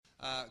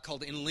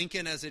called In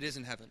Lincoln as It Is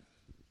in Heaven.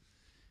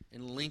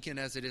 In Lincoln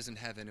as it is in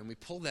heaven. And we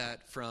pull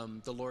that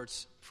from the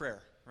Lord's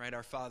Prayer, right?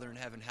 Our Father in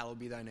heaven, hallowed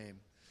be thy name.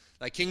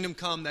 Thy kingdom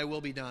come, thy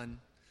will be done,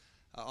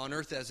 on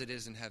earth as it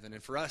is in heaven.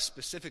 And for us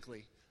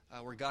specifically,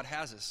 where God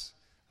has us,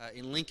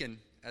 in Lincoln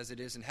as it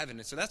is in heaven.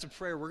 And so that's a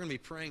prayer we're going to be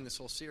praying this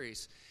whole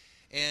series.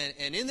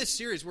 And in this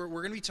series, we're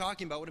going to be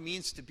talking about what it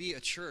means to be a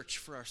church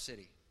for our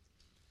city.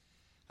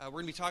 We're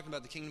going to be talking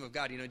about the kingdom of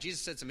God. You know,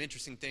 Jesus said some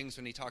interesting things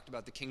when he talked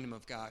about the kingdom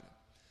of God.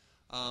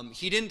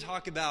 He didn't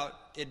talk about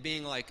it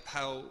being like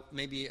how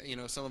maybe, you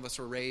know, some of us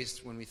were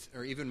raised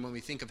or even when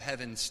we think of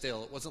heaven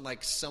still. It wasn't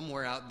like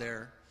somewhere out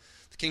there.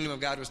 The kingdom of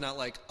God was not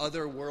like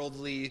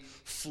otherworldly,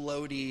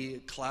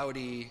 floaty,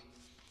 cloudy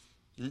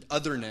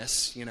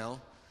otherness, you know.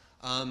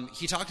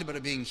 He talked about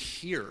it being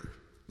here,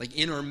 like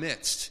in our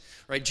midst,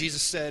 right?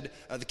 Jesus said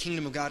the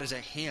kingdom of God is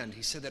at hand.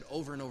 He said that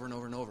over and over and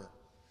over and over.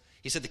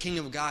 He said the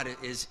kingdom of God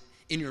is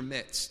in your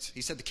midst.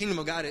 He said the kingdom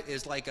of God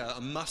is like a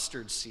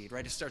mustard seed,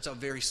 right? It starts out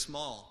very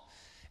small.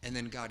 And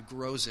then God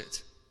grows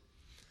it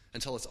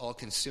until it's all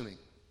consuming.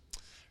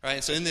 Right?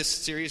 And so in this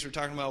series, we're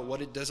talking about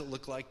what does it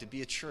look like to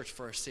be a church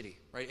for our city.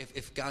 Right?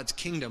 If God's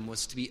kingdom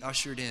was to be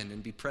ushered in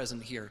and be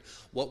present here,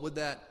 what would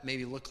that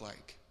maybe look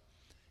like?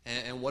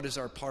 And what is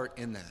our part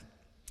in that?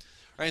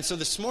 Right? And so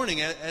this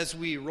morning, as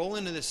we roll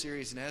into this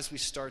series and as we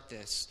start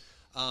this,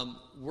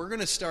 we're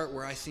going to start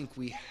where I think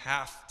we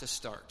have to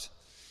start.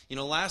 You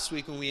know, last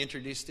week when we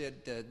introduced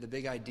it, the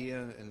big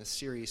idea in the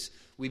series,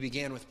 we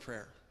began with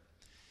prayer.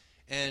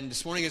 And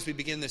this morning as we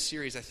begin this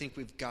series, I think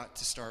we've got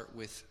to start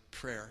with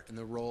prayer and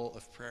the role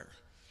of prayer.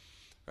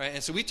 Right?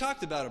 And so we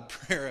talked about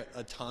prayer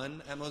a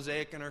ton at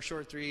Mosaic in our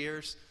short 3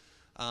 years.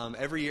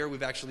 Every year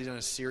we've actually done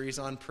a series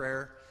on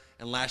prayer.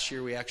 And last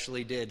year we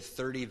actually did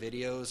 30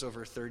 videos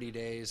over 30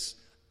 days,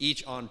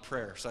 each on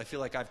prayer. So I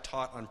feel like I've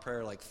taught on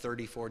prayer like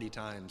 30, 40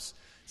 times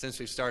since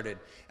we've started.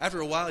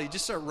 After a while, you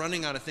just start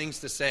running out of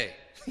things to say,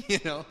 you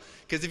know?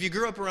 Because if you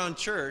grew up around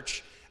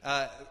church,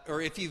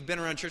 or if you've been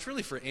around church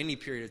really for any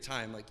period of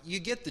time, like you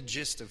get the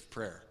gist of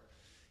prayer.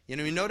 You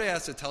know, nobody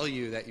has to tell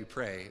you that you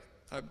pray.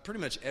 Pretty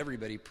much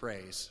everybody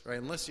prays,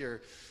 right? Unless you're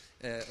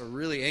a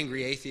really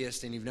angry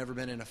atheist and you've never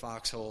been in a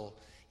foxhole,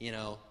 you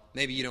know,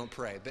 maybe you don't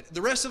pray. But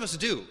the rest of us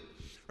do,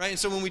 right? And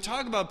so when we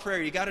talk about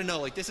prayer, you got to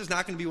know, like, this is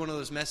not going to be one of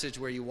those messages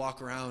where you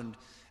walk around,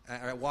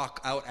 or walk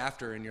out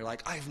after and you're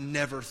like, I've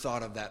never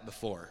thought of that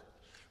before,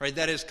 right?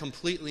 That is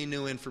completely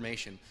new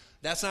information.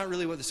 That's not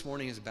really what this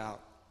morning is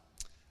about.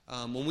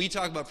 When we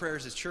talk about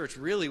prayers as church,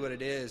 really what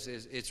it is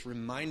it's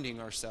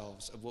reminding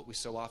ourselves of what we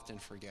so often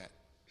forget.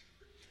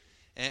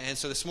 And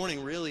so this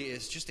morning really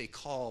is just a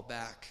call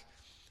back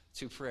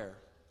to prayer,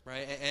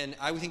 right? And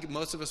I would think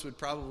most of us would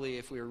probably,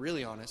 if we were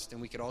really honest,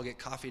 and we could all get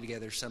coffee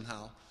together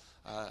somehow,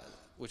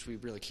 which we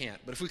really can't,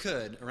 but if we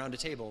could, around a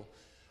table,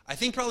 I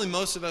think probably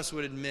most of us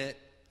would admit,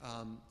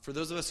 for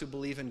those of us who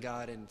believe in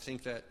God and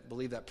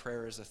believe that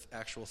prayer is an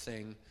actual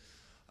thing,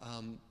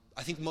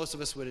 I think most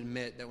of us would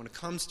admit that when it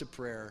comes to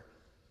prayer,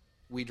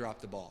 we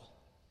drop the ball.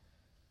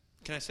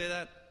 Can I say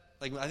that?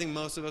 Like, I think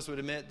most of us would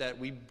admit that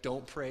we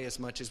don't pray as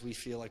much as we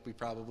feel like we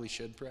probably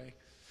should pray.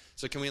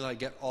 So can we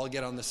all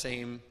get on the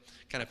same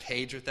kind of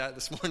page with that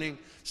this morning?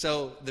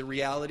 So the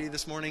reality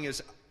this morning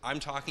is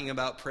I'm talking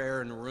about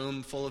prayer in a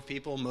room full of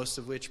people, most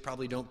of which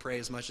probably don't pray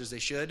as much as they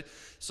should.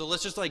 So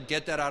let's just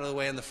get that out of the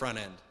way on the front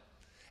end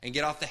and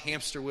get off the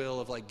hamster wheel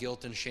of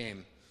guilt and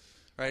shame,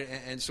 right?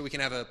 And so we can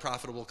have a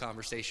profitable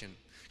conversation.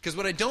 Because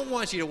what I don't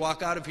want you to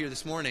walk out of here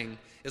this morning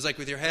is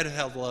with your head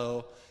held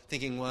low,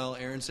 thinking, well,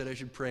 Aaron said I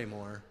should pray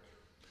more,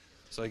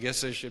 so I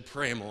guess I should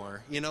pray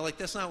more. You know,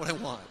 that's not what I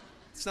want.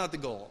 It's not the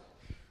goal.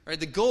 Right?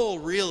 The goal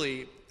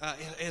really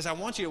is I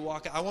want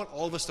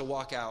all of us to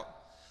walk out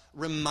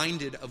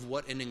reminded of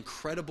what an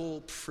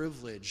incredible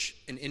privilege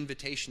and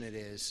invitation it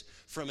is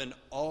from an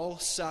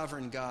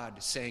all-sovereign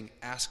God saying,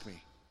 ask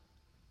me.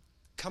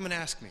 Come and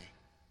ask me.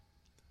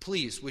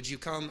 Please, would you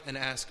come and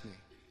ask me?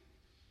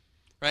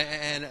 Right,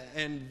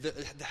 and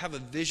have a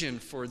vision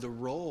for the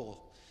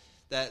role,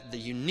 the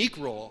unique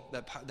role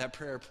that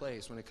prayer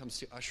plays when it comes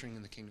to ushering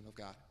in the kingdom of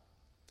God.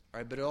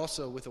 Right, but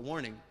also with a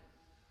warning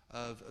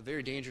of a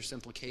very dangerous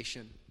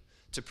implication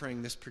to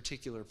praying this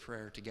particular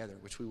prayer together,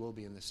 which we will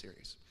be in this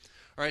series.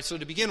 All right, so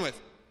to begin with,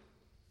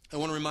 I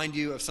want to remind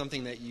you of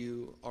something that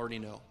you already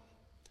know.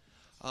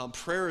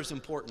 Prayer is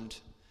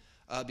important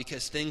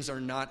because things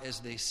are not as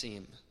they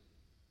seem.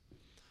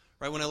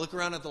 Right, when I look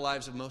around at the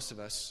lives of most of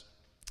us,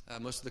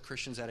 most of the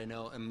Christians that I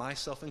know, and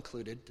myself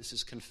included, this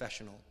is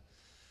confessional,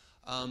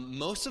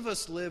 most of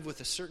us live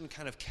with a certain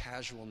kind of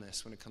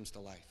casualness when it comes to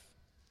life.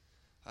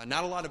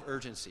 Not a lot of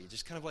urgency,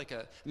 just kind of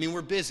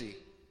we're busy,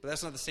 but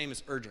that's not the same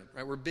as urgent,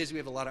 right? We're busy, we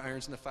have a lot of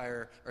irons in the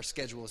fire, our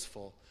schedule is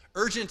full.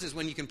 Urgent is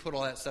when you can put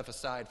all that stuff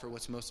aside for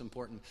what's most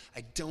important.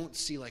 I don't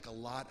see a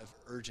lot of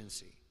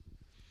urgency.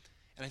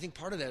 And I think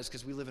part of that is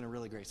because we live in a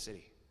really great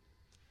city,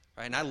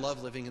 right? And I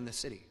love living in the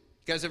city.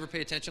 You guys ever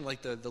pay attention,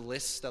 the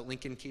lists that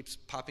Lincoln keeps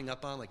popping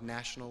up on,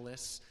 national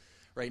lists,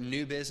 right?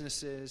 New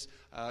businesses.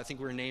 I think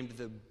we're named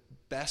the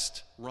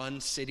best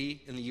run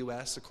city in the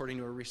U.S. according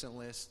to a recent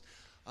list.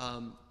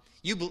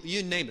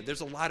 You name it.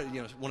 There's a lot of,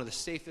 one of the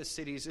safest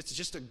cities. It's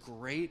just a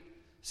great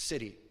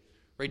city.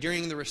 Right?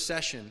 During the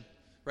recession,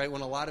 right,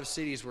 when a lot of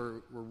cities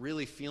were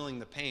really feeling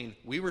the pain,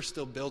 we were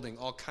still building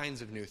all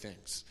kinds of new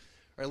things.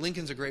 Right?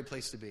 Lincoln's a great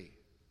place to be.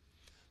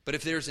 But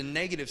if there's a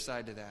negative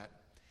side to that,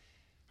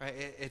 right,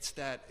 it's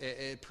that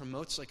it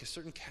promotes like a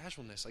certain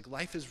casualness. Like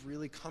life is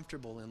really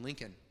comfortable in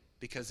Lincoln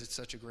because it's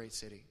such a great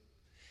city.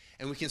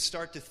 And we can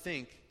start to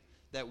think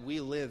that we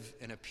live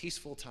in a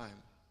peaceful time,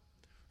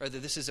 or that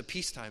this is a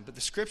peacetime. But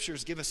the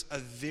scriptures give us a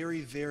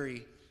very,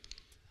 very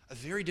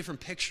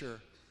different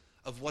picture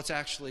of what's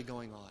actually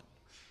going on.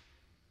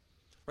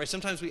 Right?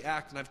 Sometimes we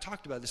act, and I've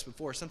talked about this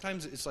before,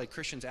 sometimes it's like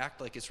Christians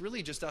act like it's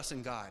really just us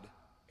and God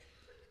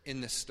in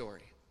this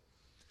story.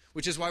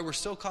 Which is why we're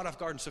so caught off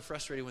guard and so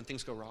frustrated when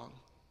things go wrong.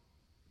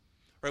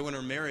 Right? When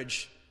our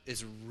marriage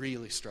is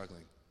really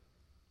struggling.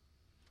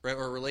 Right?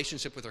 Or a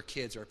relationship with our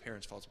kids or our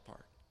parents falls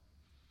apart.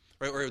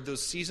 Right? Or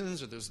those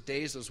seasons or those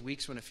days, those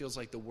weeks when it feels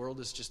like the world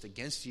is just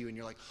against you and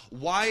you're like,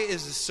 why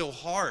is this so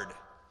hard?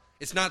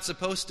 It's not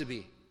supposed to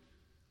be.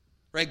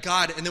 Right?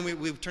 God, and then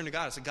we turn to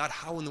God and say, God,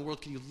 how in the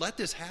world can you let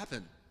this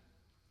happen?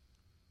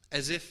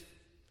 As if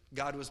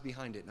God was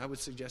behind it. And I would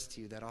suggest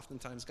to you that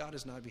oftentimes God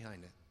is not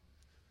behind it.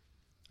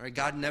 All right?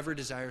 God never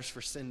desires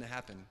for sin to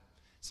happen.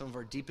 Some of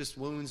our deepest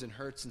wounds and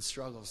hurts and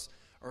struggles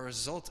are a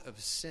result of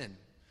sin.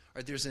 All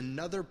right? There's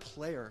another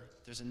player,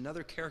 there's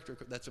another character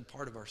that's a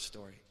part of our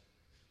story.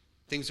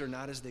 Things are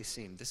not as they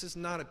seem. This is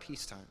not a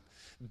peacetime.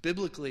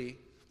 Biblically,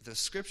 the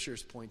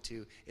scriptures point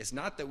to is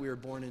not that we were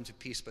born into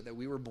peace, but that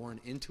we were born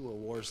into a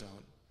war zone.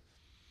 All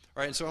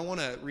right, and so I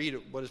want to read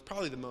what is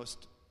probably the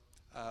most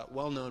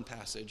well-known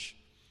passage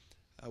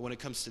when it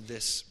comes to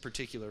this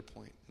particular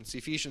point. It's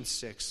Ephesians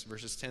 6,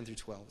 verses 10 through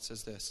 12. It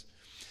says this.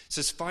 It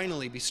says,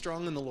 finally, be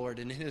strong in the Lord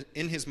and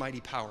in his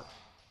mighty power.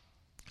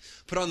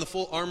 Put on the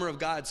full armor of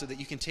God so that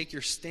you can take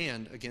your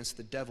stand against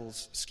the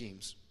devil's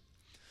schemes.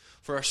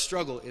 For our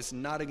struggle is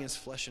not against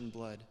flesh and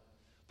blood,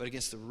 but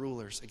against the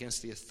rulers,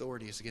 against the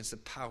authorities, against the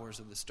powers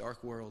of this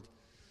dark world,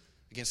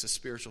 against the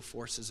spiritual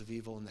forces of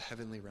evil in the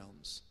heavenly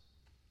realms.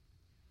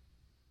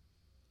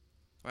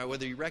 All right,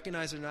 whether you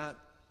recognize it or not,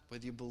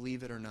 whether you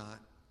believe it or not,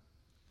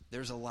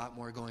 there's a lot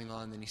more going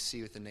on than you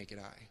see with the naked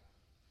eye.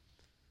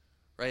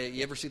 Right?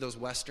 You ever see those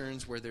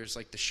westerns where there's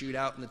like the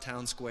shootout in the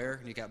town square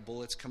and you got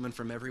bullets coming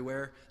from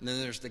everywhere, and then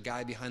there's the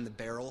guy behind the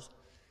barrel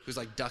who's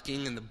like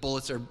ducking and the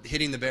bullets are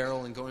hitting the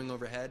barrel and going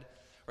overhead?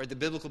 Right? The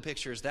biblical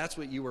picture is that's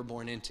what you were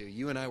born into.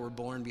 You and I were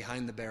born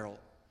behind the barrel.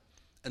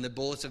 And the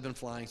bullets have been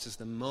flying since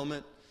the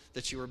moment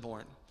that you were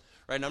born.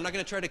 Right? And I'm not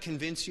going to try to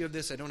convince you of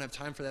this. I don't have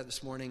time for that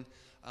this morning.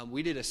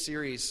 We did a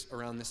series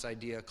around this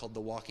idea called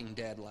The Walking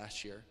Dead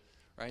last year.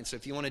 Right? And so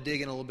if you want to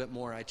dig in a little bit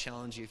more, I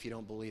challenge you if you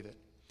don't believe it.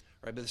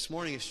 Right? But this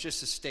morning it's just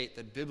to state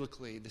that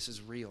biblically this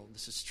is real.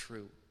 This is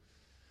true.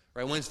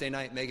 Right? Wednesday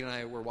night, Megan and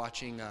I were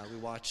watching, we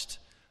watched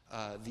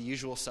The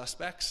Usual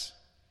Suspects.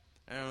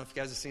 I don't know if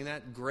you guys have seen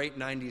that. Great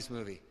 90s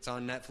movie. It's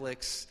on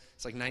Netflix.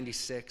 It's like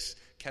 96.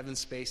 Kevin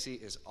Spacey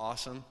is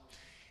awesome.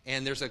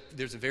 And there's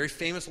a very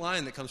famous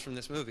line that comes from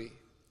this movie.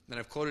 And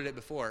I've quoted it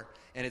before.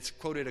 And it's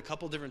quoted a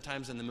couple different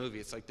times in the movie.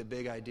 It's like the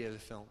big idea of the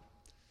film.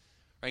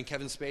 Right? And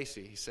Kevin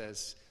Spacey, he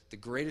says, the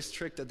greatest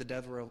trick that the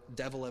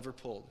devil ever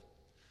pulled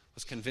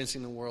was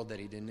convincing the world that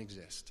he didn't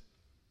exist.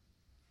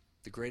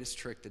 The greatest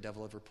trick the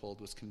devil ever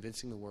pulled was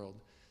convincing the world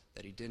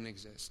that he didn't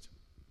exist.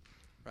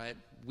 Right?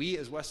 We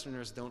as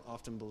Westerners don't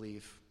often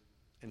believe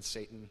in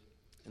Satan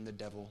and the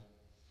devil.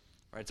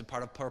 Right? It's a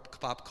part of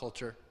pop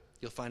culture.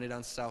 You'll find it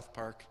on South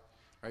Park.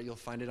 Right? You'll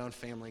find it on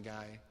Family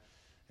Guy.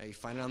 You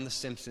find it on The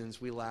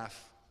Simpsons. We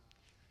laugh.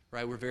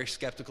 Right? We're very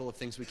skeptical of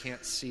things we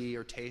can't see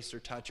or taste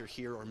or touch or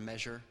hear or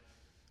measure.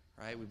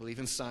 Right? We believe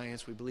in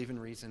science. We believe in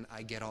reason.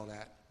 I get all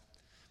that.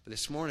 But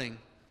this morning,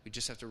 we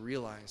just have to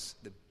realize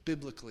that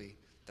biblically,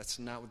 that's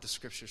not what the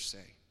scriptures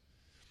say.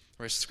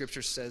 Whereas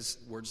Scripture says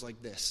words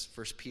like this,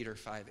 1 Peter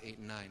 5, 8,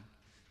 and 9.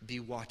 Be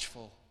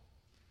watchful,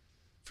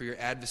 for your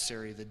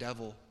adversary, the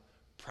devil,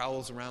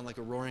 prowls around like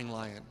a roaring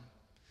lion,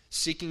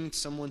 seeking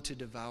someone to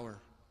devour.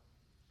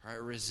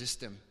 Right?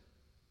 Resist him.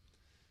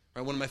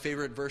 Right? One of my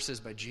favorite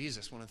verses by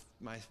Jesus, one of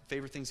my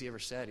favorite things he ever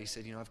said, he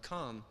said, I've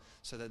come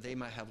so that they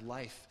might have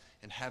life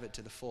and have it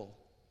to the full.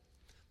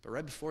 But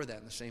right before that,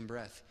 in the same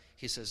breath,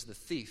 he says, the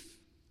thief,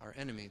 our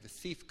enemy, the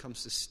thief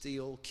comes to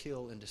steal,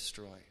 kill, and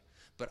destroy.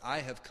 But I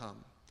have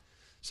come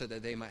so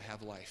that they might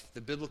have life.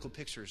 The biblical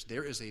pictures,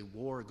 there is a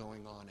war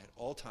going on at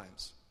all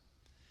times.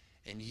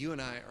 And you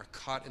and I are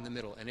caught in the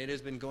middle. And it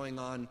has been going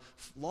on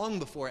long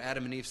before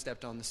Adam and Eve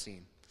stepped on the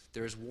scene.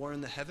 There is war in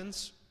the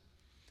heavens.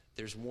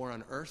 There's war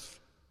on earth.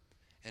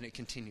 And it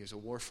continues, a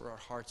war for our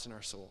hearts and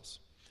our souls.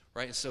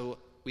 Right? And so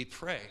we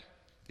pray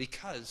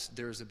because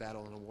there is a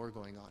battle and a war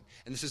going on.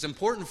 And this is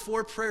important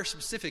for prayer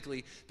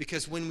specifically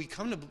because when we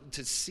come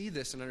to see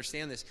this and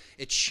understand this,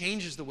 it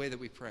changes the way that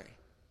we pray.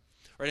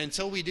 Right?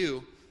 Until we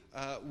do,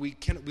 we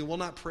will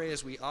not pray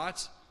as we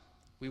ought.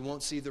 We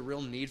won't see the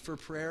real need for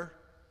prayer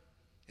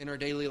in our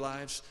daily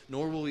lives,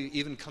 nor will we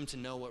even come to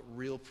know what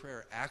real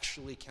prayer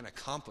actually can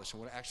accomplish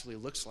and what it actually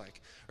looks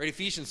like. Right?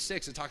 Ephesians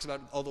 6, it talks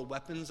about all the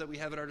weapons that we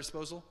have at our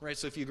disposal. Right?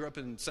 So if you grew up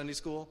in Sunday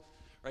school,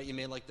 right, you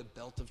made like the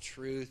belt of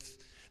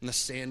truth and the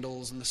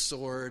sandals and the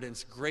sword, and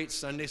it's a great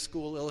Sunday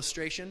school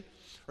illustration.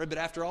 Right? But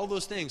after all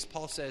those things,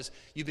 Paul says,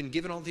 you've been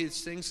given all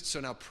these things, so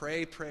now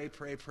pray, pray,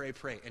 pray, pray,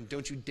 pray, and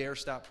don't you dare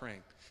stop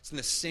praying. It's in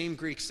the same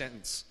Greek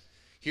sentence.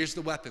 Here's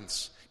the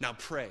weapons. Now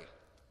pray.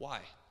 Why?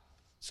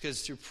 It's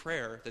because through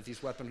prayer that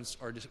these weapons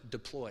are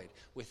deployed.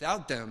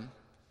 Without them,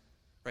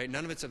 right,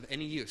 none of it's of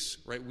any use.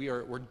 Right?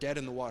 We're dead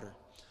in the water.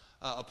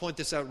 I'll point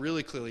this out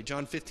really clearly.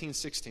 John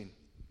 15:16.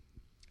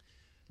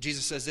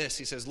 Jesus says this.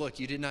 He says, look,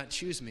 you did not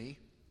choose me,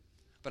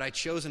 but I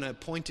chose and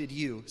appointed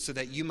you so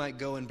that you might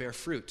go and bear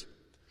fruit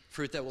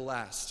that will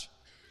last.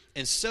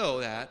 And so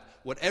that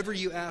whatever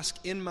you ask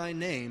in my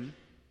name,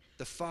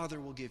 the Father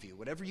will give you.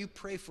 Whatever you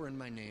pray for in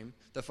my name,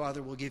 the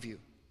Father will give you.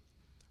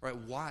 Right?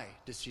 Why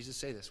does Jesus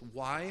say this?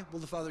 Why will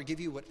the Father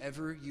give you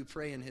whatever you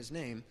pray in his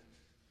name?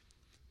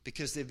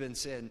 Because they've been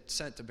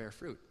sent to bear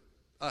fruit.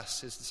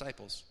 Us, his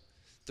disciples.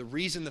 The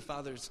reason the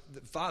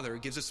Father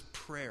gives us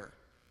prayer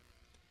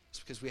is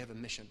because we have a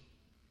mission.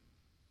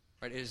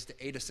 Right? It is to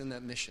aid us in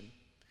that mission,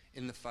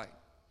 in the fight.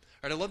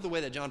 Right? I love the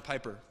way that John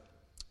Piper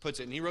puts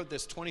it, and he wrote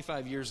this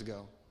 25 years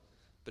ago,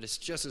 but it's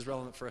just as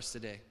relevant for us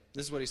today.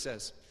 This is what he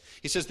says.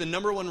 He says, the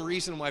number one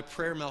reason why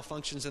prayer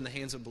malfunctions in the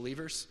hands of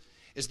believers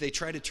is they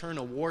try to turn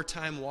a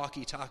wartime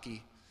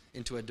walkie-talkie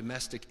into a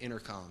domestic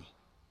intercom.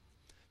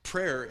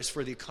 Prayer is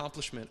for the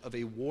accomplishment of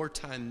a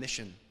wartime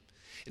mission.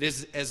 It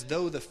is as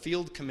though the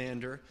field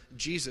commander,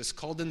 Jesus,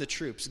 called in the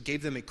troops,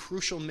 gave them a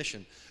crucial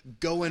mission.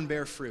 Go and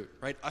bear fruit,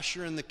 right?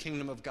 Usher in the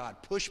kingdom of God.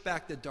 Push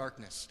back the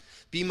darkness.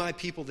 Be my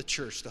people, the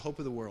church, the hope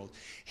of the world.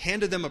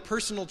 Handed them a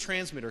personal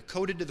transmitter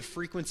coded to the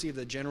frequency of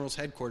the general's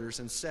headquarters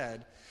and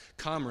said,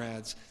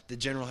 comrades, the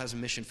general has a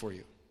mission for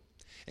you.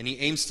 And he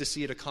aims to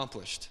see it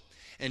accomplished.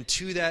 And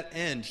to that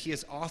end, he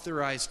has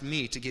authorized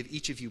me to give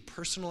each of you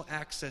personal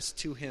access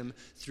to him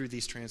through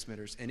these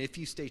transmitters. And if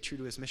you stay true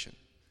to his mission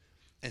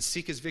and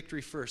seek his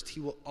victory first, he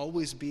will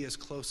always be as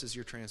close as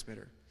your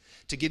transmitter,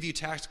 to give you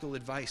tactical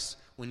advice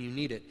when you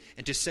need it,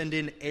 and to send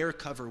in air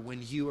cover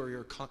when you or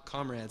your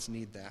comrades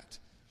need that.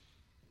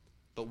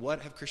 But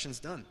what have Christians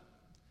done?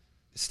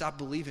 They stopped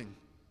believing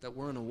that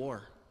we're in a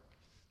war.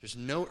 There's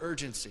no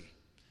urgency,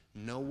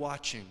 no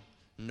watching,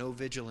 no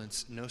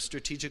vigilance, no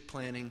strategic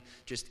planning,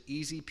 just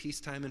easy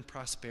peacetime and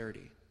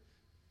prosperity.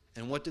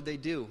 And what did they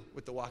do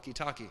with the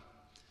walkie-talkie?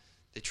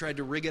 They tried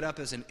to rig it up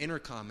as an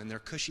intercom in their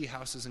cushy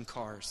houses and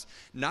cars,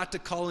 not to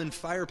call in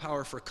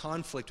firepower for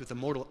conflict with a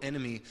mortal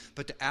enemy,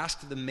 but to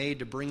ask the maid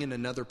to bring in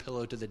another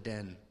pillow to the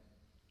den.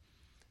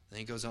 And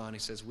he goes on, he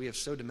says, we have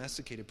so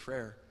domesticated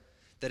prayer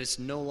that it's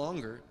no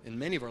longer, in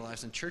many of our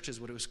lives in churches,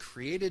 what it was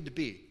created to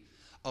be,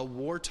 a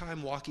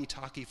wartime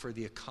walkie-talkie for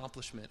the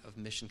accomplishment of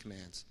mission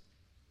commands.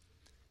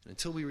 And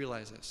until we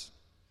realize this,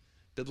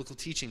 biblical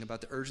teaching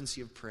about the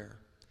urgency of prayer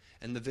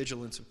and the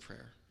vigilance of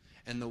prayer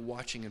and the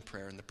watching in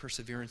prayer and the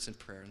perseverance in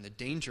prayer and the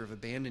danger of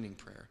abandoning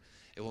prayer,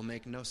 it will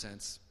make no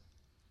sense.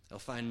 It'll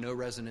find no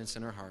resonance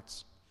in our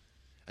hearts.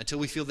 Until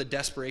we feel the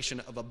desperation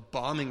of a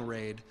bombing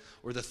raid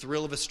or the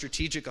thrill of a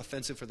strategic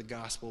offensive for the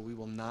gospel, we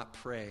will not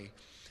pray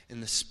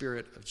in the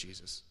spirit of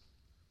Jesus.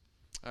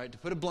 All right, to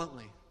put it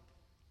bluntly,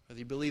 whether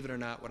you believe it or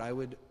not, what I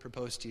would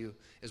propose to you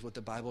is what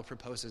the Bible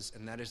proposes,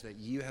 and that is that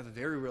you have a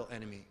very real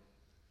enemy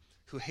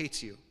who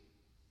hates you,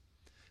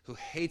 who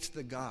hates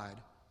the God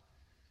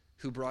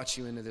who brought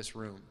you into this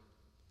room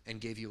and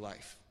gave you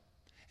life,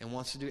 and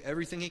wants to do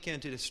everything he can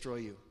to destroy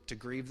you, to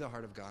grieve the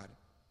heart of God.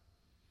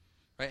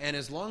 Right? And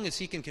as long as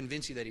he can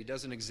convince you that he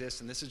doesn't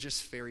exist, and this is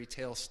just fairy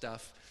tale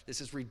stuff,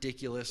 this is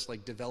ridiculous,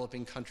 like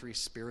developing country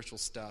spiritual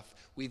stuff,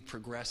 we've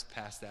progressed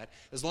past that.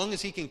 As long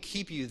as he can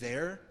keep you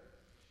there,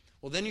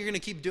 well, then you're going to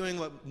keep doing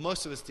what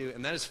most of us do,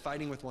 and that is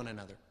fighting with one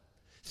another,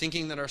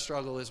 thinking that our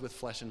struggle is with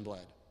flesh and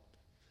blood.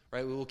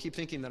 Right? We will keep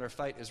thinking that our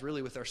fight is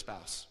really with our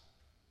spouse.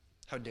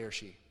 How dare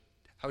she?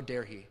 How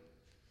dare he?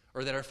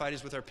 Or that our fight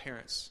is with our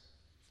parents,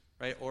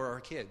 right? Or our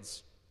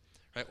kids,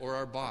 right? Or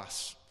our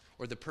boss,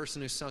 or the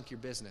person who sunk your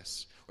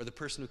business, or the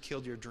person who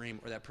killed your dream,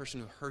 or that person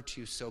who hurt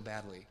you so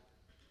badly.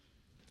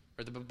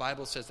 Or the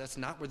Bible says that's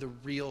not where the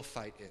real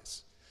fight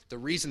is. The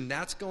reason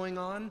that's going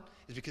on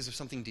is because of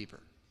something deeper.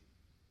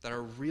 That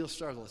our real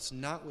struggle is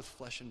not with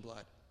flesh and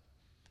blood.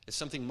 It's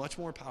something much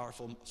more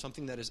powerful,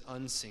 something that is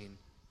unseen.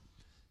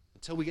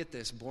 Until we get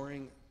this,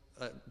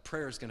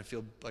 prayer is going to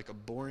feel like a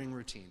boring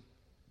routine.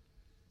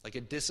 Like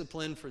a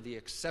discipline for the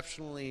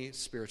exceptionally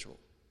spiritual,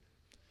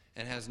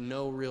 and has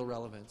no real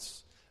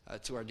relevance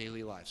to our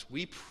daily lives.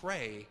 We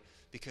pray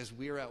because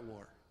we are at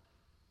war.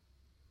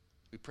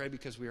 We pray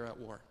because we are at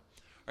war.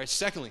 All right,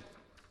 secondly,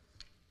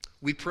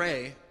 we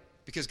pray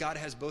because God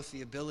has both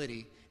the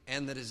ability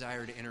and the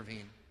desire to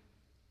intervene.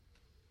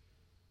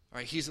 All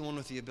right, he's the one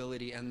with the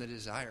ability and the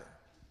desire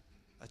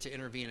to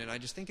intervene. And I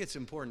just think it's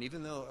important,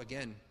 even though,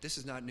 again, this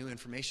is not new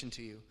information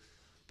to you,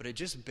 But it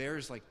just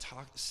bears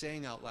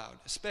saying out loud,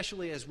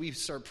 especially as we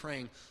start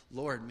praying,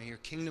 Lord, may your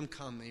kingdom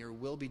come, may your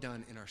will be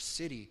done in our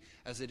city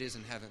as it is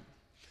in heaven.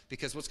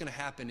 Because what's going to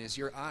happen is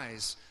your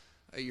eyes,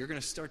 you're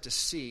going to start to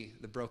see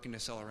the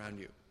brokenness all around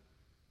you.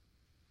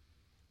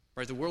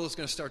 Right? The world is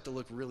going to start to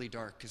look really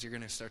dark because you're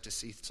going to start to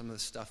see some of the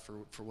stuff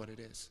for what it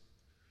is.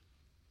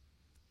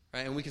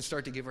 Right? And we can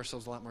start to give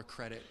ourselves a lot more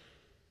credit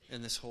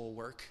in this whole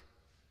work.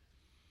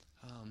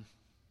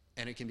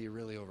 And it can be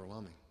really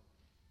overwhelming.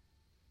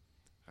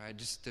 All right,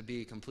 just to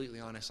be completely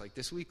honest,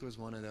 this week was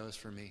one of those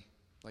for me,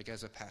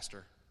 as a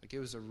pastor. It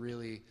was a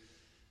really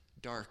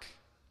dark,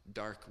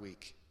 dark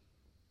week.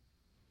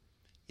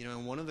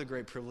 And one of the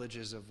great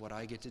privileges of what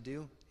I get to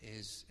do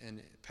is,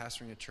 and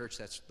pastoring a church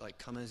that's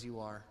come as you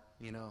are,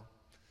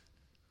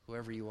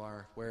 whoever you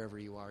are, wherever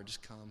you are,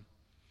 just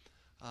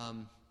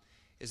come,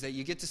 is that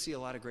you get to see a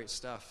lot of great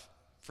stuff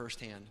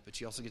firsthand,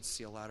 but you also get to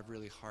see a lot of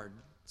really hard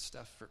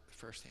stuff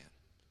firsthand.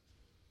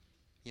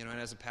 And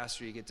as a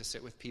pastor, you get to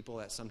sit with people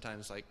that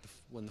sometimes,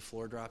 when the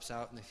floor drops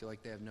out and they feel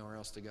like they have nowhere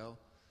else to go,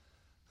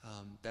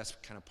 that's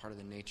kind of part of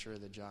the nature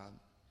of the job.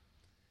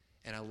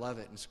 And I love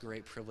it, and it's a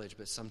great privilege,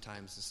 but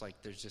sometimes it's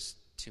there's just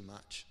too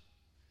much.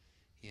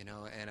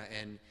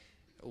 And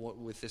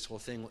with this whole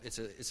thing,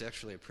 it's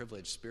actually a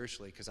privilege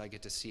spiritually because I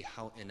get to see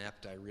how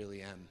inept I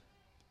really am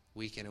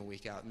week in and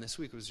week out. And this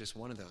week was just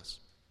one of those.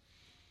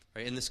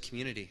 Right? In this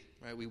community,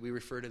 right? We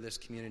refer to this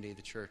community,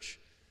 the church,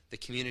 the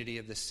community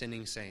of the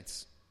sinning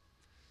saints.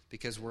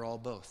 Because we're all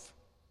both.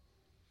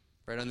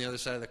 Right on the other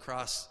side of the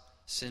cross,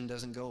 sin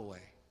doesn't go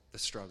away, the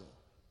struggle.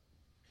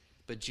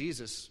 But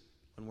Jesus,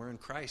 when we're in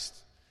Christ,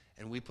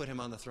 and we put him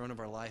on the throne of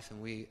our life, and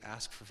we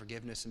ask for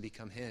forgiveness and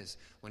become his,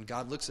 when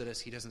God looks at us,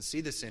 he doesn't see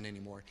the sin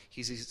anymore.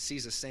 He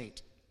sees a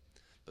saint.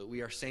 But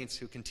we are saints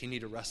who continue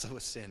to wrestle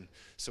with sin.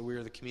 So we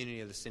are the community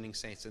of the sinning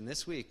saints. And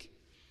this week,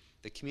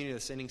 the community of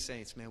the sinning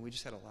saints, man, we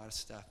just had a lot of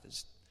stuff that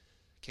just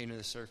came to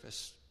the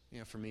surface,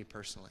 for me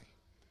personally.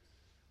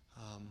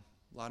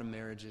 A lot of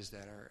marriages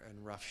that are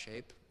in rough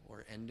shape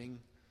or ending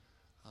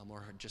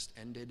or just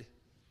ended,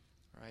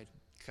 right?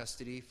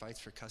 Fights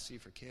for custody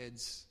for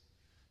kids,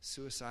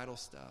 suicidal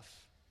stuff,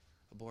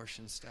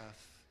 abortion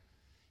stuff,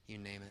 you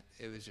name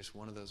it. It was just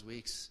one of those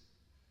weeks.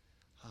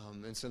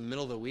 And so in the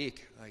middle of the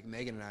week,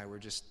 Megan and I were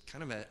just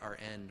kind of at our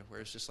end where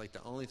it's just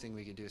the only thing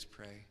we could do is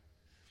pray.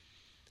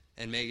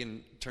 And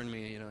Megan turned to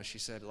me, she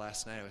said,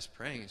 last night I was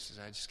praying. She says,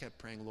 I just kept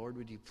praying, Lord,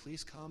 would you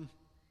please come?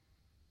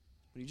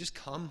 Would you just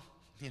come,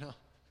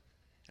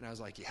 And I was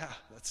like, yeah,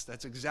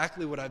 that's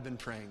exactly what I've been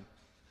praying,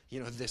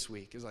 this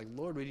week. It's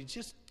Lord, would you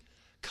just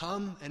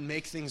come and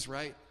make things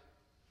right?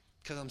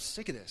 Because I'm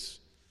sick of this.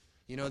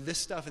 This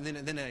stuff. And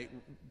then I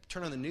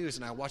turn on the news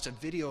and I watch a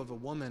video of a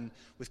woman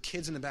with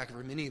kids in the back of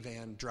her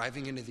minivan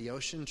driving into the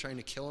ocean trying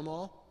to kill them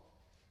all.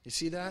 You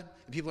see that?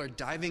 And people are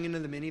diving into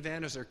the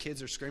minivan as their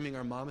kids are screaming,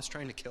 our mom is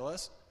trying to kill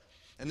us.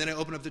 And then I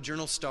open up the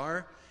Journal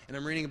Star and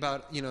I'm reading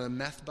about, a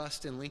meth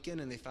bust in Lincoln,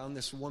 and they found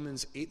this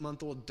woman's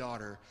 8-month-old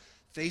daughter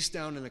face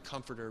down in a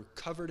comforter,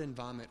 covered in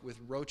vomit with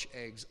roach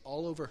eggs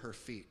all over her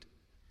feet.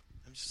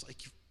 I'm just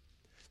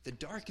the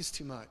dark is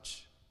too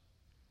much.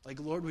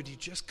 Lord, would you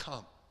just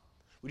come?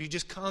 Would you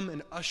just come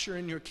and usher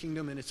in your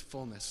kingdom in its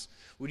fullness?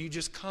 Would you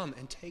just come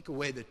and take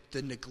away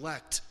the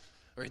neglect,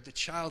 or the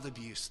child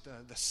abuse,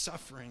 the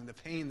suffering, the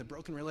pain, the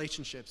broken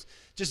relationships?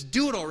 Just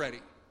do it already.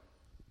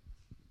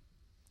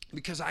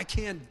 Because I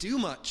can't do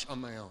much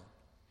on my own.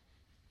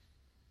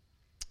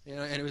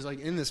 And it was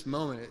in this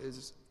moment,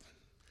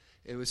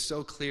 it was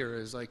so clear.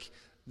 It was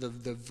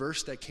the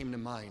verse that came to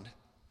mind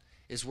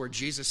is where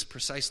Jesus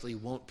precisely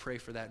won't pray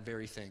for that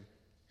very thing.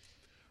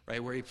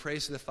 Right? Where he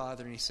prays to the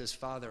Father and he says,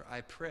 Father,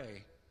 I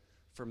pray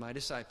for my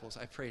disciples.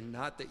 I pray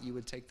not that you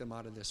would take them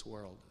out of this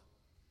world.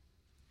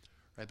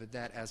 Right? But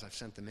that as I've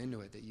sent them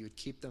into it, that you would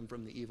keep them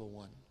from the evil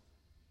one.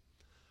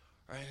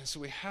 Right? And so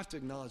we have to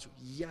acknowledge,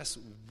 yes,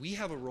 we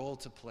have a role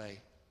to play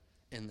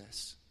in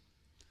this.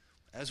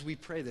 As we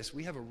pray this,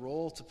 we have a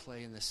role to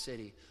play in this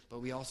city, but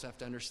we also have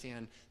to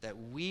understand that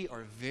we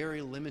are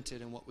very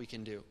limited in what we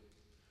can do.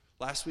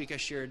 Last week I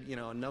shared,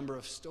 a number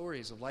of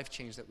stories of life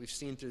change that we've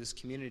seen through this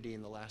community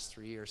in the last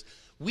 3 years.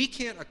 We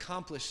can't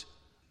accomplish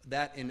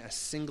that in a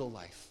single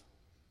life.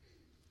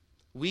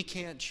 We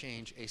can't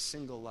change a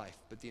single life,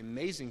 but the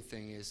amazing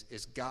thing is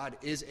God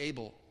is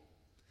able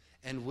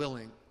and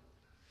willing,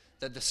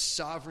 that the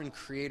sovereign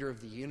creator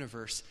of the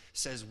universe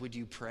says, would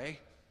you pray?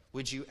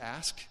 Would you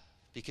ask?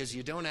 Because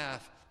you don't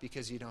have,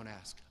 because you don't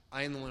ask.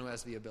 I am the one who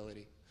has the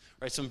ability.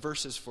 Right, some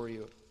verses for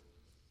you.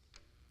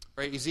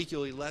 Right,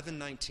 Ezekiel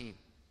 11:19.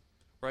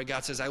 Right,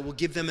 God says, I will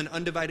give them an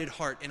undivided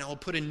heart, and I will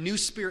put a new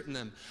spirit in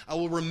them. I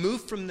will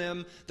remove from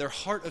them their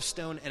heart of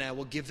stone, and I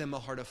will give them a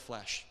heart of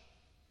flesh.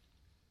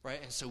 Right,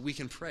 and so we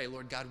can pray,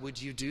 Lord God,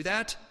 would you do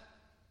that?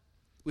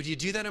 Would you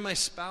do that in my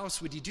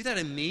spouse? Would you do that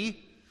in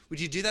me? Would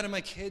you do that in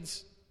my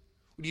kids?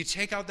 Would you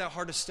take out that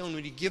heart of stone?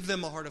 Would you give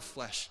them a heart of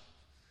flesh?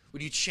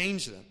 Would you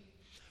change them?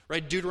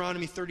 Right,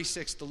 Deuteronomy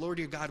 36, the Lord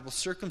your God will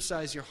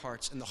circumcise your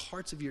hearts and the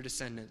hearts of your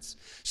descendants,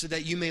 so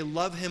that you may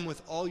love him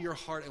with all your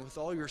heart and with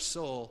all your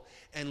soul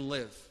and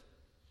live.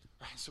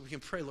 Right, so we can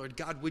pray, Lord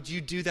God, would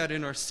you do that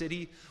in our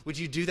city? Would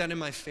you do that in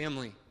my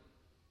family?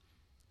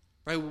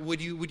 Right?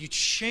 Would you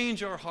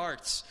change our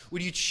hearts?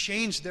 Would you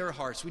change their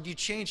hearts? Would you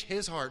change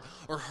his heart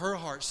or her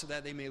heart so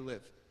that they may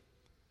live?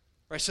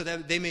 Right? So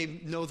that they may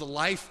know the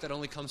life that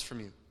only comes from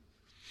you.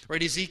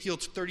 Right? Ezekiel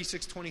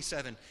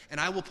 36:27, and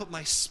I will put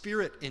my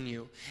spirit in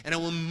you, and I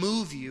will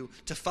move you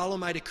to follow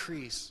my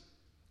decrees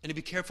and to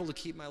be careful to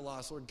keep my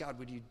laws. Lord God,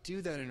 would you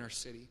do that in our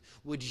city?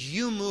 Would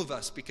you move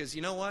us? Because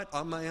you know what?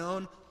 On my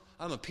own,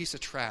 I'm a piece of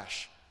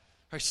trash.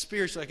 Right?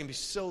 Spiritually, I can be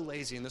so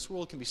lazy, and this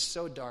world can be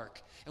so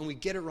dark, and we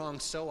get it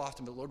wrong so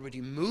often. But Lord, would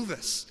you move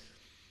us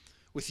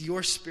with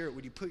your spirit?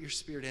 Would you put your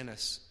spirit in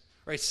us?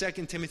 Right?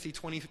 2 Timothy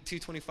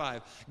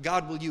 2:25.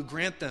 God, will you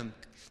grant them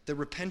the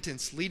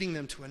repentance, leading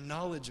them to a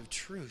knowledge of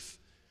truth,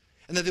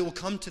 and that they will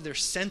come to their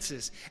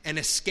senses and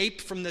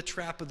escape from the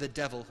trap of the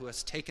devil who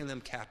has taken them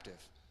captive.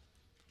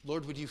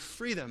 Lord, would you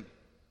free them?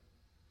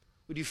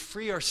 Would you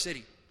free our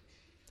city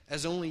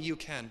as only you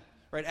can?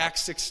 Right,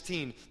 Acts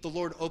 16, the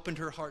Lord opened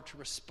her heart to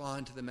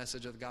respond to the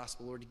message of the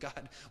gospel. Lord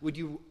God, would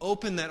you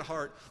open that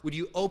heart? Would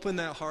you open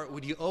that heart?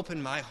 Would you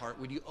open my heart?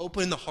 Would you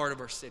open the heart of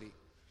our city?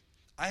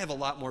 I have a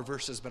lot more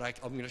verses, but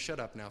I'm going to shut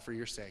up now for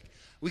your sake.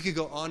 We could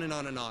go on and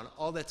on and on.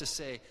 All that to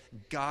say,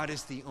 God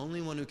is the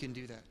only one who can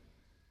do that.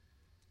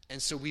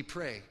 And so we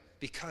pray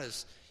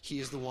because he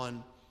is the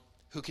one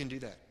who can do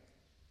that.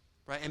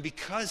 Right? And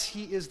because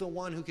he is the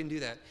one who can do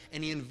that,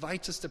 and he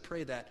invites us to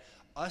pray that,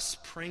 us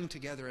praying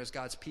together as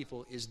God's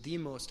people is the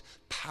most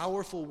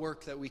powerful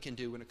work that we can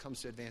do when it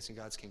comes to advancing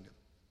God's kingdom.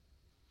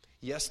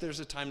 Yes, there's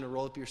a time to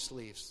roll up your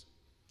sleeves.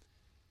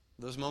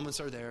 Those moments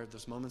are there.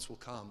 Those moments will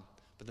come.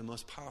 But the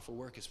most powerful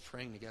work is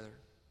praying together.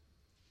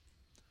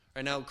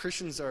 Right now,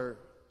 Christians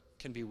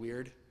can be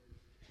weird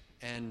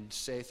and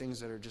say things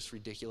that are just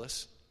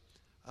ridiculous.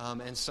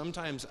 And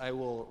sometimes I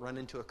will run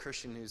into a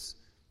Christian who's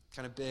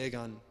kind of big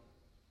on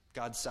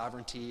God's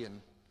sovereignty,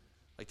 and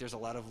like there's a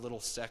lot of little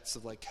sects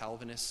of like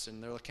Calvinists,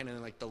 and they're kind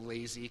of like the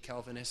lazy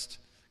Calvinist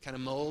kind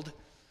of mold,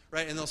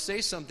 right? And they'll say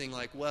something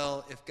like,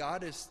 well, if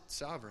God is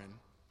sovereign,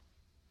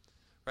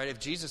 right, if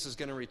Jesus is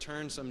going to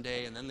return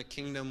someday and then the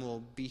kingdom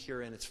will be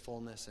here in its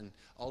fullness and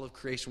all of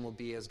creation will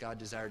be as God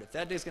desired, if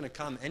that day's going to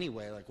come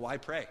anyway, like why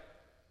pray?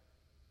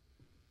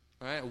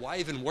 Right? Why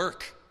even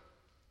work?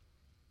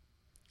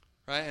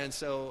 Right? And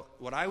so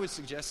what I would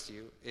suggest to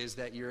you is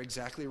that you're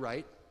exactly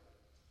right.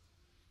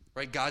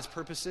 Right? God's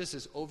purposes,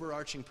 his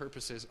overarching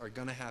purposes, are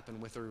going to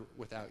happen with or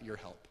without your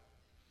help.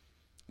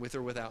 With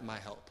or without my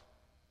help.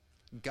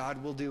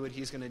 God will do what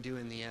he's going to do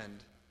in the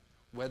end,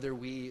 whether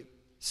we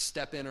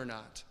step in or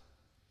not.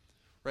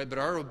 Right? But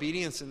our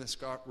obedience in this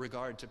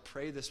regard, to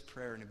pray this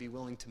prayer and to be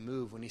willing to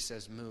move when he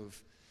says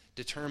move,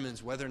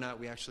 determines whether or not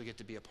we actually get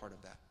to be a part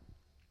of that.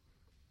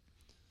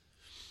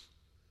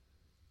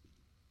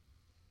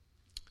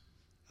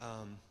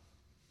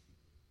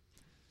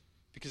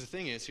 Because the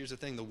thing is, here's the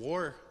thing, the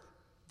war,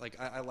 like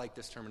I like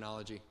this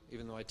terminology,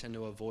 even though I tend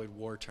to avoid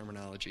war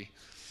terminology.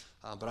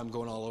 But I'm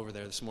going all over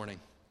there this morning.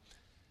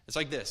 It's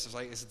like this. It's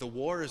like the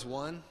war is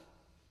won,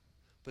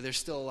 but there's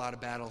still a lot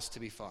of battles to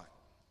be fought.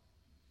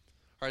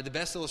 All right, the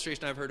best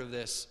illustration I've heard of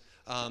this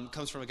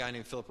comes from a guy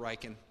named Philip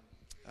Ryken.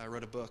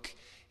 Wrote a book,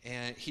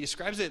 and he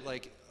describes it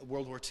like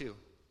World War II,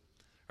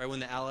 right,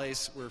 when the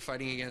Allies were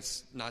fighting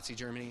against Nazi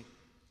Germany.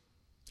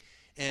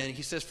 And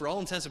he says, for all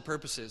intents and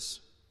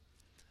purposes,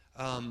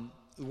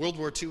 World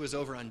War II was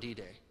over on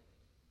D-Day.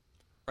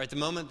 Right, the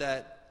moment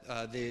that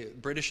the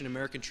British and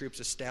American troops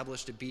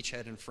established a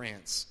beachhead in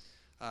France,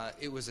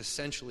 it was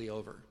essentially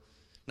over.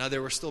 Now,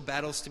 there were still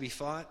battles to be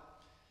fought,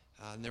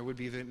 and there would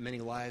be many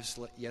lives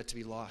yet to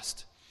be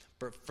lost.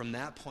 But from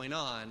that point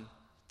on,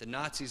 the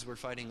Nazis were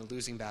fighting a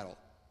losing battle.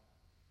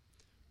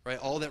 Right,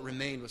 all that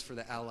remained was for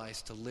the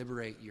Allies to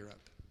liberate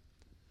Europe.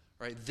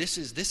 Right, this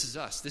is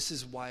us. This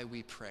is why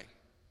we pray.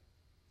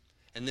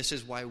 And this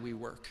is why we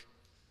work.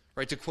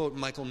 Right, to quote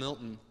Michael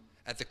Milton,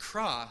 at the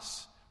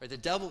cross, right, the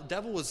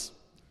devil was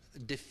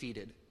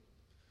defeated.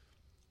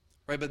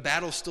 Right, but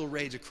battles still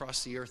rage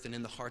across the earth and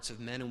in the hearts of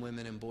men and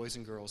women and boys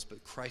and girls,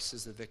 but Christ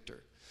is the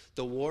victor.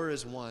 The war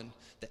is won.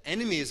 The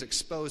enemy is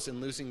exposed and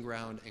losing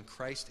ground, and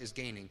Christ is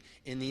gaining.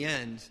 In the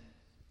end,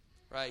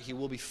 right, he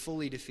will be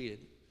fully defeated.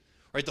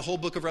 Right, the whole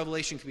book of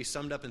Revelation can be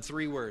summed up in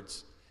 3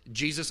 words.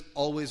 Jesus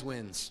always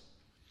wins.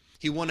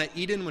 He won at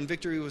Eden when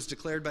victory was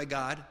declared by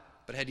God,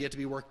 but had yet to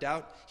be worked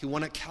out. He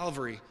won at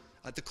Calvary,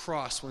 at the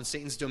cross, when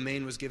Satan's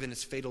domain was given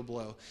its fatal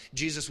blow.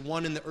 Jesus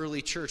won in the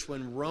early church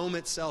when Rome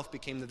itself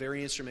became the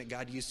very instrument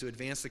God used to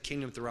advance the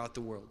kingdom throughout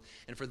the world.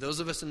 And for those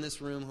of us in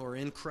this room who are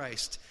in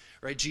Christ,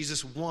 right,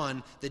 Jesus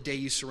won the day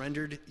you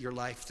surrendered your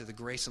life to the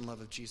grace and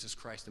love of Jesus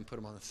Christ and put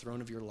him on the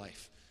throne of your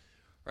life.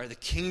 Right, the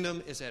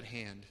kingdom is at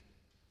hand.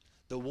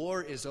 The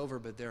war is over,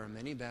 but there are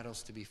many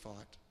battles to be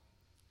fought.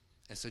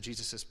 And so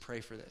Jesus says,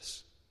 pray for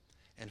this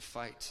and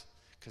fight,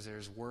 because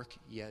there's work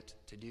yet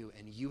to do,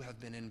 and you have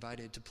been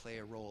invited to play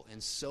a role.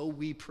 And so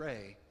we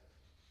pray,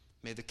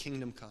 may the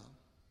kingdom come.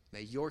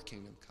 May your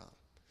kingdom come.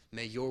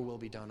 May your will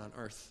be done on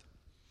earth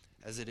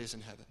as it is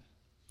in heaven.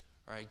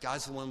 All right,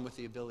 God's the one with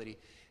the ability.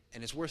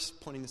 and it's worth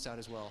pointing this out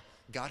as well,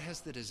 God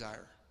has the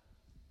desire.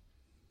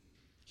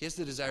 He has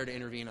the desire to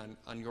intervene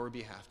on your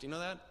behalf. Do you know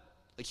that?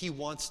 Like, he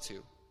wants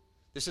to.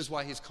 This is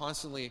why he's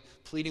constantly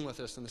pleading with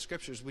us in the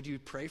scriptures. Would you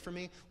pray for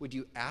me? Would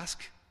you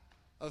ask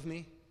of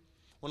me?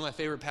 One of my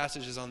favorite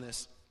passages on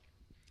this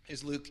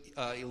is Luke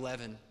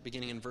 11,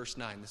 beginning in verse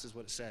 9. This is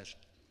what it says.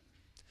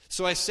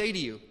 So I say to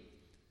you,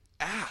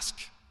 ask,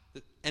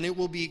 and it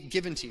will be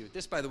given to you.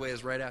 This, by the way,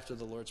 is right after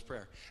the Lord's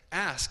Prayer.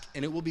 Ask,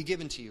 and it will be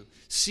given to you.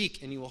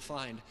 Seek, and you will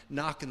find.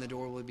 Knock, and the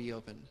door will be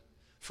opened.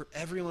 For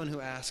everyone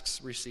who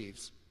asks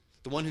receives.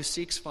 The one who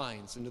seeks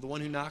finds, and to the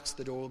one who knocks,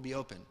 the door will be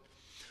open.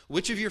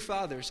 Which of your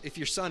fathers, if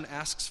your son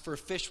asks for a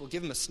fish, will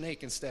give him a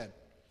snake instead?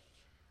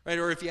 Right?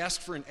 Or if he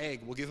asks for an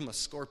egg, will give him a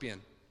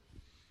scorpion?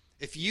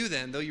 If you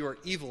then, though you are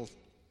evil,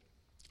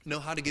 know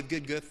how to give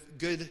good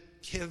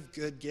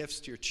gifts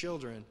to your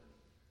children,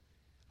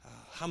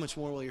 how much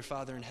more will your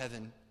Father in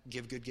heaven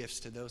give good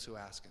gifts to those who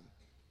ask him?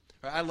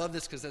 Right? I love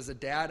this because as a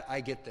dad, I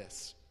get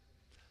this.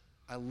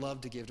 I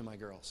love to give to my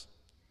girls.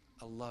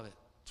 I love it.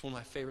 It's one of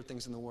my favorite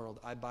things in the world.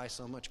 I buy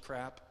so much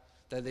crap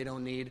that they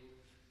don't need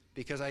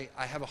because I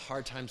have a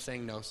hard time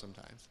saying no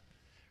sometimes.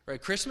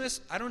 Right? Christmas,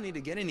 I don't need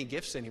to get any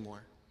gifts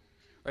anymore.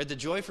 Right? The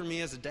joy for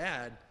me as a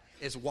dad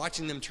is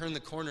watching them turn the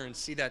corner and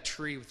see that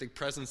tree with the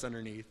presents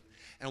underneath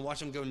and watch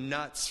them go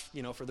nuts,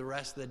 for the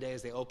rest of the day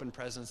as they open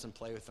presents and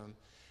play with them.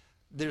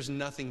 There's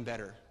nothing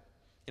better.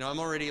 I'm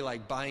already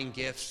buying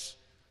gifts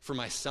for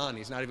my son.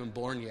 He's not even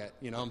born yet.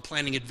 I'm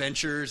planning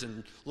adventures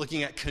and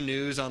looking at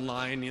canoes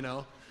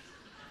online,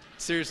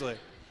 Seriously.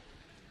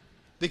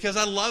 Because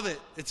I love it.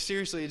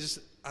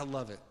 I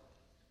love it.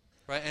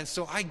 Right? And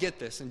so I get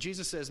this. And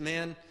Jesus says,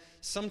 man,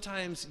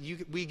 sometimes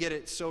we get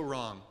it so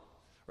wrong.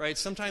 Right?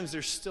 Sometimes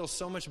there's still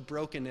so much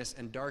brokenness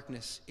and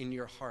darkness in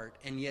your heart,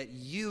 and yet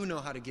you know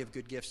how to give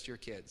good gifts to your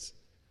kids.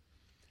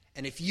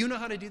 And if you know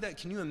how to do that,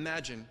 can you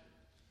imagine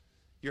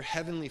your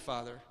heavenly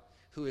Father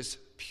who is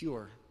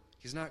pure?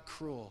 He's not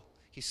cruel.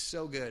 He's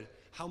so good.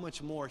 How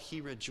much more he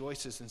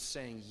rejoices in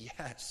saying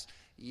yes,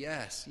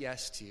 yes,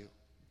 yes to you.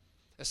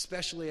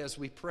 Especially as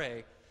we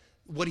pray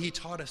what he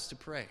taught us to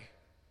pray.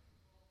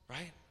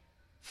 Right?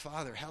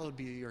 Father, hallowed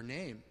be your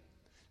name.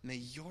 May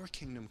your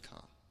kingdom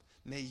come.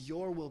 May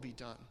your will be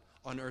done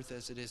on earth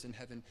as it is in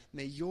heaven.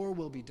 May your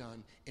will be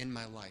done in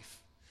my life.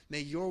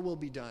 May your will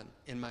be done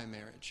in my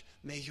marriage.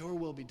 May your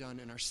will be done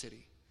in our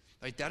city.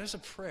 Like, that is a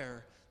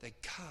prayer that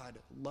God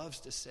loves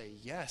to say,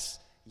 yes,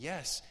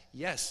 yes,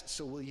 yes.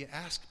 So will you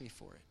ask me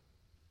for it?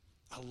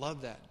 I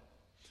love that.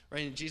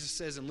 Right? And Jesus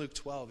says in Luke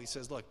 12, he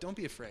says, look, don't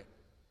be afraid.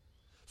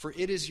 For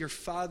it is your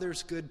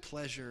Father's good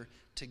pleasure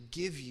to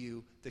give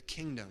you the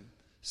kingdom.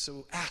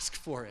 So ask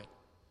for it.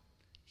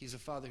 He's a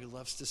Father who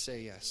loves to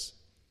say yes.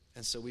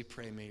 And so we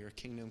pray, may your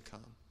kingdom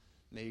come.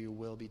 May your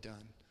will be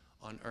done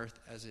on earth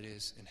as it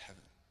is in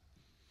heaven.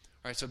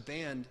 All right, so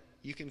band,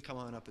 you can come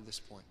on up at this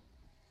point.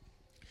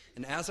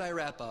 And as I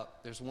wrap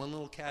up, there's one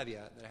little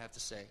caveat that I have to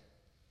say.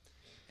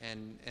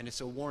 And it's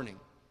a warning.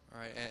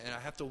 All right, and I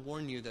have to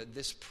warn you that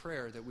this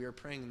prayer that we are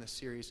praying in this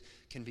series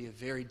can be a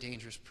very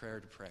dangerous prayer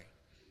to pray.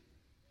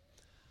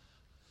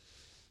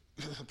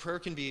 Prayer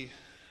can be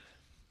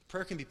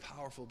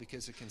powerful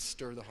because it can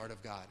stir the heart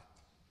of God.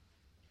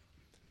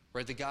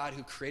 Right? The God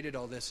who created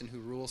all this and who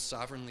rules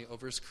sovereignly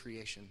over his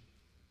creation.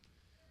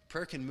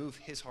 Prayer can move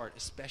his heart,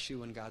 especially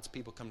when God's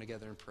people come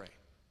together and pray.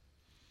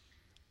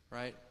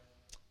 Right?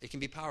 It can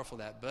be powerful,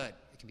 but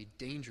it can be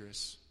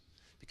dangerous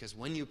because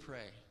when you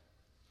pray,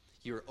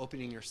 you are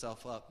opening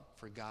yourself up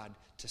for God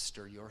to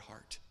stir your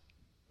heart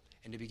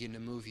and to begin to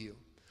move you.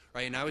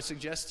 Right? And I would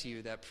suggest to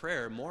you that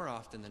prayer, more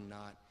often than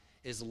not,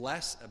 is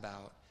less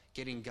about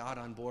getting God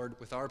on board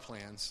with our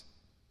plans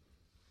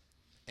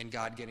and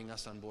God getting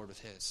us on board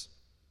with his.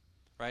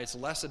 Right? It's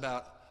less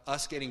about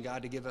us getting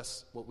God to give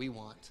us what we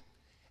want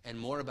and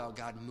more about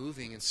God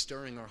moving and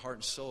stirring our heart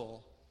and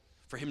soul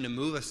for him to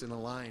move us in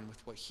line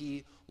with what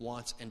he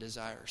wants and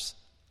desires.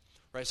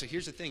 Right? So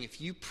here's the thing. If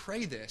you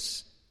pray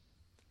this,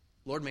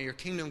 Lord, may your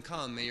kingdom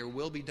come, may your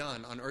will be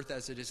done on earth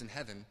as it is in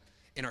heaven,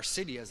 in our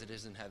city as it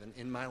is in heaven,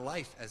 in my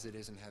life as it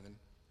is in heaven,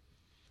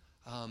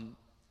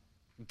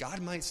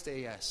 God might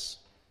say yes.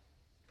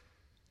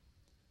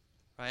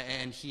 Right?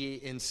 And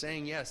in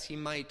saying yes, he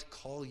might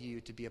call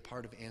you to be a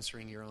part of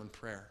answering your own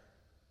prayer.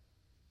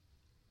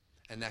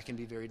 And that can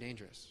be very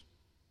dangerous.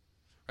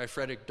 Right?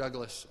 Frederick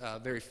Douglass, a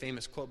very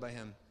famous quote by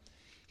him.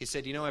 He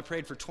said, I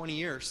prayed for 20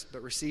 years,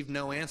 but received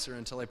no answer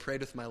until I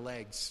prayed with my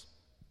legs.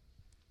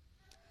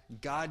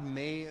 God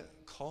may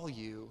call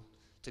you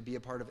to be a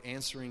part of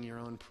answering your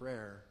own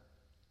prayer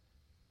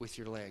with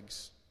your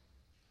legs,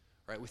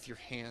 right? With your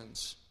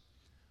hands,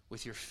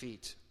 with your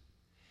feet.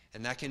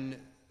 And that can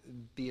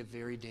be a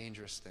very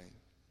dangerous thing.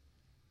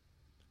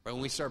 Right?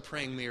 When we start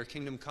praying, may your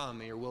kingdom come,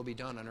 may your will be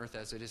done on earth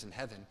as it is in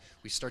heaven,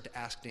 we start to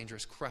ask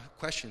dangerous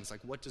questions like,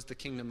 what does the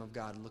kingdom of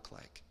God look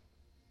like?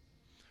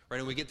 Right?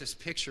 And we get this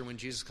picture when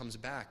Jesus comes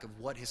back of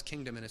what his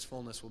kingdom and his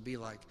fullness will be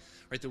like.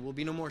 Right? There will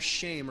be no more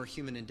shame or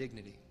human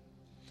indignity.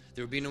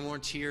 There will be no more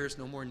tears,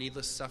 no more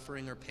needless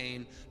suffering or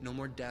pain, no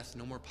more death,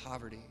 no more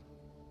poverty.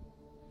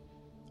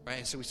 Right?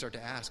 And so we start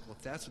to ask, well,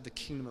 if that's what the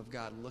kingdom of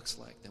God looks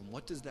like, then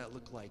what does that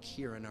look like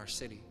here in our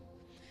city?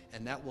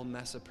 And that will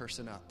mess a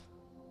person up.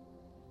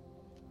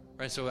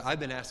 Right? So I've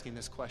been asking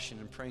this question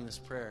and praying this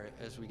prayer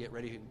as we get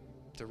ready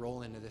to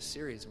roll into this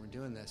series, and we're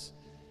doing this.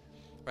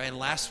 Right? And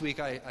last week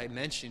I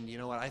mentioned, you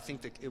know what, I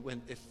think that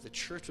if the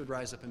church would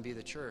rise up and be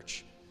the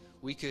church,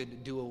 we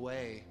could do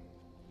away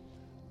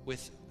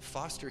with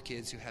foster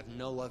kids who have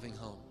no loving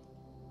home.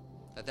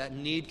 That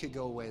need could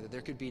go away, that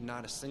there could be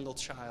not a single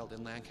child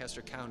in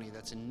Lancaster County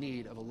that's in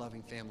need of a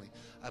loving family.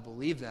 I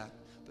believe that,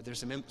 but there's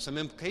some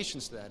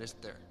implications to that,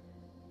 isn't there?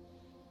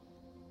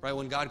 Right?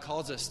 When God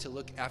calls us to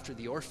look after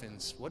the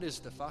orphans, what is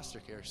the foster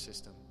care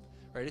system?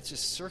 Right? It's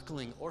just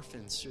circling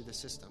orphans through the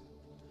system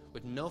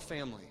with no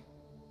family.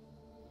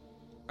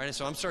 Right? And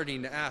so I'm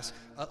starting to ask,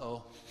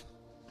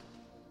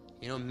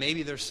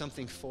 maybe there's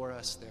something for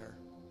us there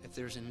if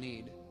there's a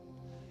need.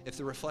 If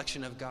the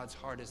reflection of God's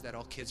heart is that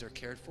all kids are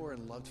cared for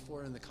and loved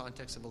for in the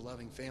context of a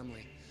loving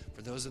family,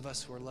 for those of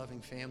us who are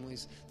loving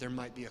families, there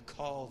might be a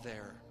call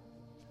there.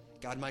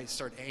 God might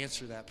start to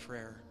answer that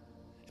prayer,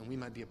 and we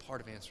might be a part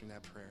of answering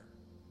that prayer.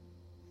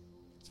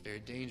 It's a very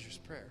dangerous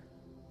prayer.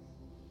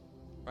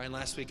 Right? And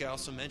last week I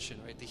also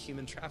mentioned, right, the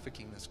human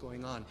trafficking that's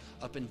going on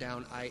up and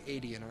down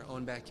I-80 in our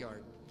own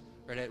backyard,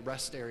 right, at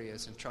rest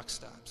areas and truck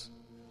stops.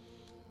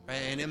 Right?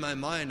 And in my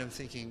mind I'm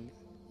thinking,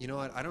 you know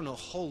what, I don't know a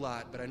whole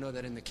lot, but I know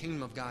that in the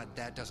kingdom of God,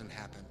 that doesn't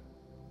happen.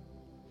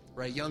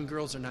 Right? Young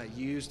girls are not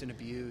used and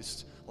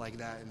abused like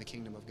that in the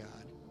kingdom of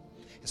God.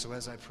 And so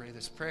as I pray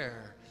this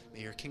prayer,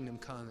 may your kingdom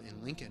come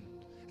in Lincoln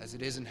as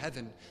it is in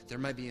heaven. There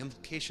might be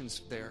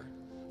implications there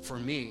for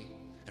me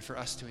and for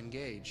us to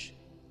engage.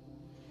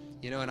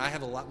 And I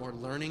have a lot more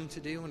learning to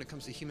do when it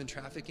comes to human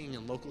trafficking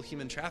and local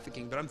human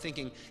trafficking, but I'm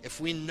thinking if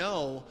we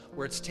know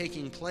where it's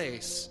taking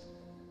place,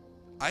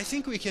 I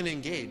think we can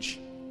engage.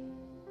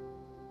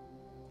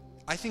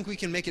 I think we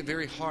can make it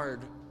very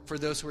hard for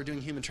those who are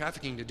doing human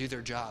trafficking to do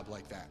their job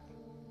like that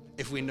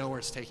if we know where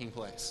it's taking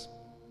place.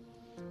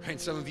 Right?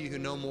 Some of you who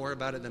know more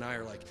about it than I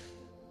are like,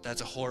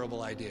 that's a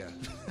horrible idea.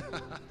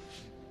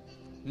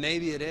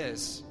 Maybe it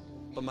is,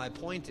 but my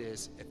point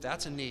is, if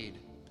that's a need,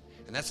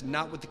 and that's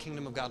not what the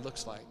kingdom of God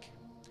looks like,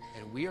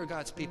 and we are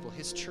God's people,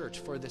 his church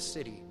for this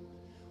city,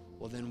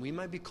 well then we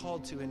might be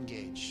called to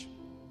engage.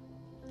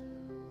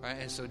 Right?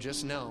 And so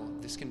just know,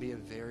 this can be a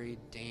very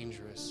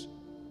dangerous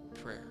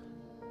prayer.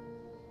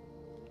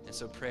 And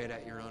so pray it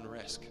at your own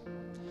risk.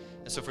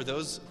 And so for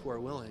those who are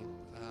willing,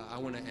 I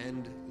want to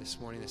end this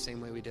morning the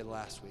same way we did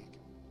last week.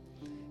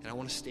 And I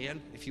want to stand,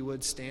 if you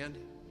would stand.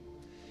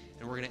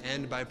 And we're going to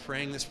end by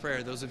praying this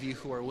prayer. Those of you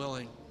who are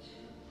willing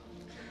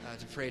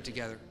to pray it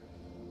together.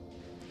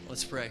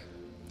 Let's pray.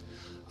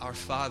 Our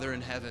Father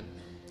in heaven,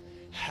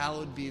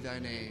 hallowed be thy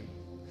name.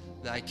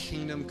 Thy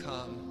kingdom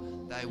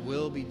come, thy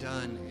will be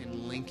done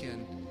in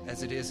Lincoln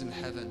as it is in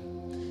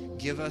heaven.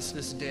 Give us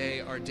this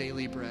day our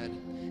daily bread,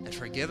 and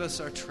forgive us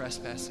our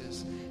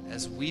trespasses,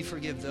 as we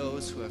forgive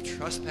those who have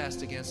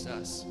trespassed against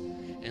us.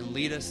 And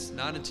lead us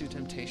not into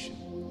temptation,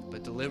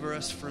 but deliver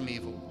us from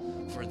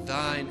evil. For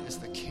thine is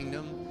the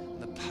kingdom,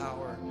 and the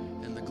power,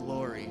 and the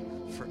glory,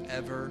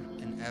 forever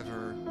and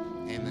ever.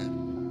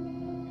 Amen.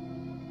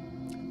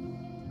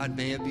 God,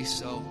 may it be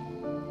so.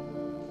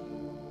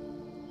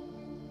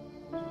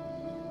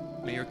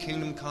 May your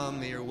kingdom come,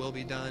 may your will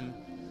be done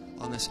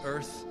on this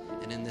earth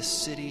and in this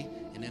city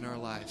and in our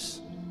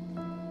lives,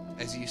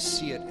 as you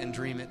see it and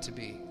dream it to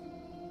be.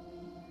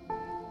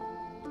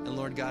 And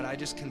Lord God, I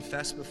just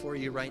confess before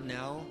you right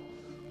now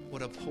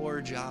what a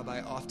poor job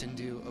I often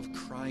do of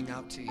crying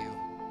out to you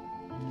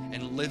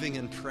and living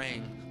and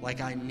praying like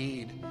I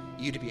need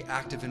you to be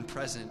active and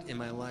present in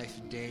my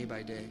life day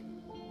by day.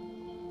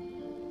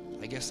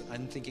 I guess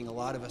I'm thinking a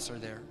lot of us are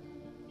there.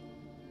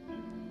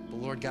 But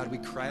Lord God, we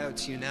cry out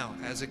to you now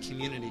as a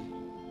community.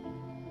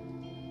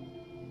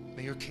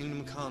 May your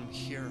kingdom come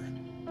here.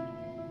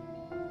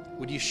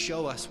 Would you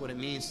show us what it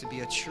means to be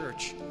a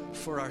church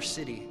for our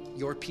city,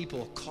 your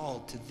people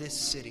called to this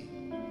city?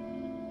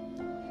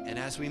 And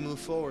as we move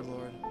forward,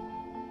 Lord,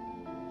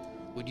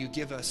 would you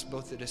give us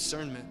both the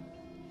discernment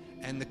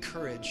and the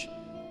courage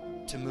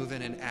to move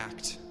in and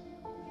act,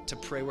 to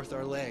pray with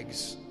our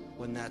legs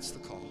when that's the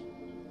call.